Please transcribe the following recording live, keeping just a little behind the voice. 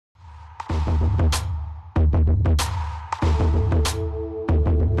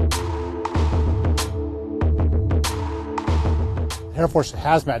Air Force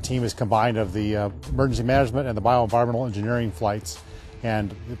hazmat team is combined of the emergency management and the bioenvironmental engineering flights.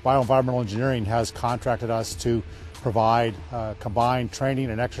 And bioenvironmental engineering has contracted us to provide combined training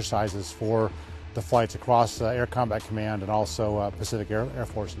and exercises for the flights across Air Combat Command and also Pacific Air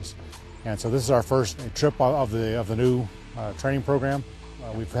Forces. And so this is our first trip of the new training program.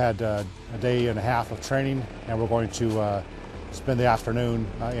 We've had a day and a half of training, and we're going to spend the afternoon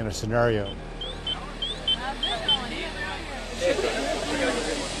in a scenario.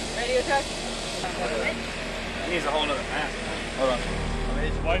 Radio check. He needs a whole nother mask. Hold on.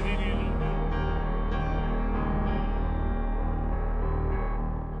 Why do you need it?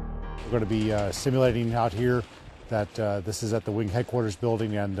 We're going to be simulating out here that this is at the wing headquarters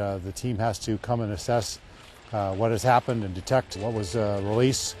building, and the team has to come and assess what has happened and detect what was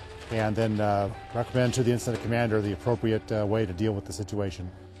released, and then recommend to the incident commander the appropriate way to deal with the situation.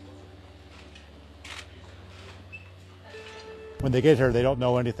 When they get here, they don't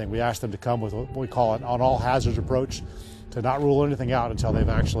know anything. We ask them to come with what we call an all hazards approach, to not rule anything out until they've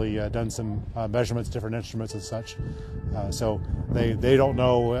actually done some measurements, different instruments and such. So they don't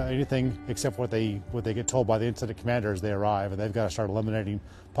know anything except what they get told by the incident commander as they arrive, and they've got to start eliminating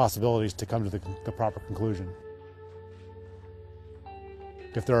possibilities to come to the proper conclusion.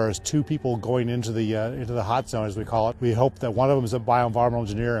 If there are two people going into the hot zone, as we call it, we hope that one of them is a bioenvironmental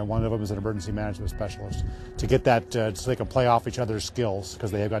engineer and one of them is an emergency management specialist, to get that so they can play off each other's skills,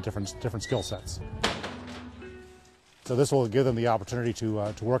 because they have got different skill sets. So this will give them the opportunity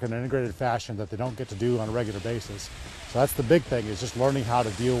to work in an integrated fashion that they don't get to do on a regular basis. So that's the big thing, is just learning how to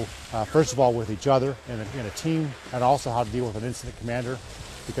deal, first of all, with each other in a team, and also how to deal with an incident commander,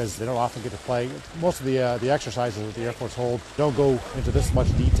 because they don't often get to play. Most of the exercises that the Air Force hold don't go into this much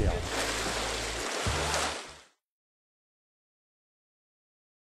detail.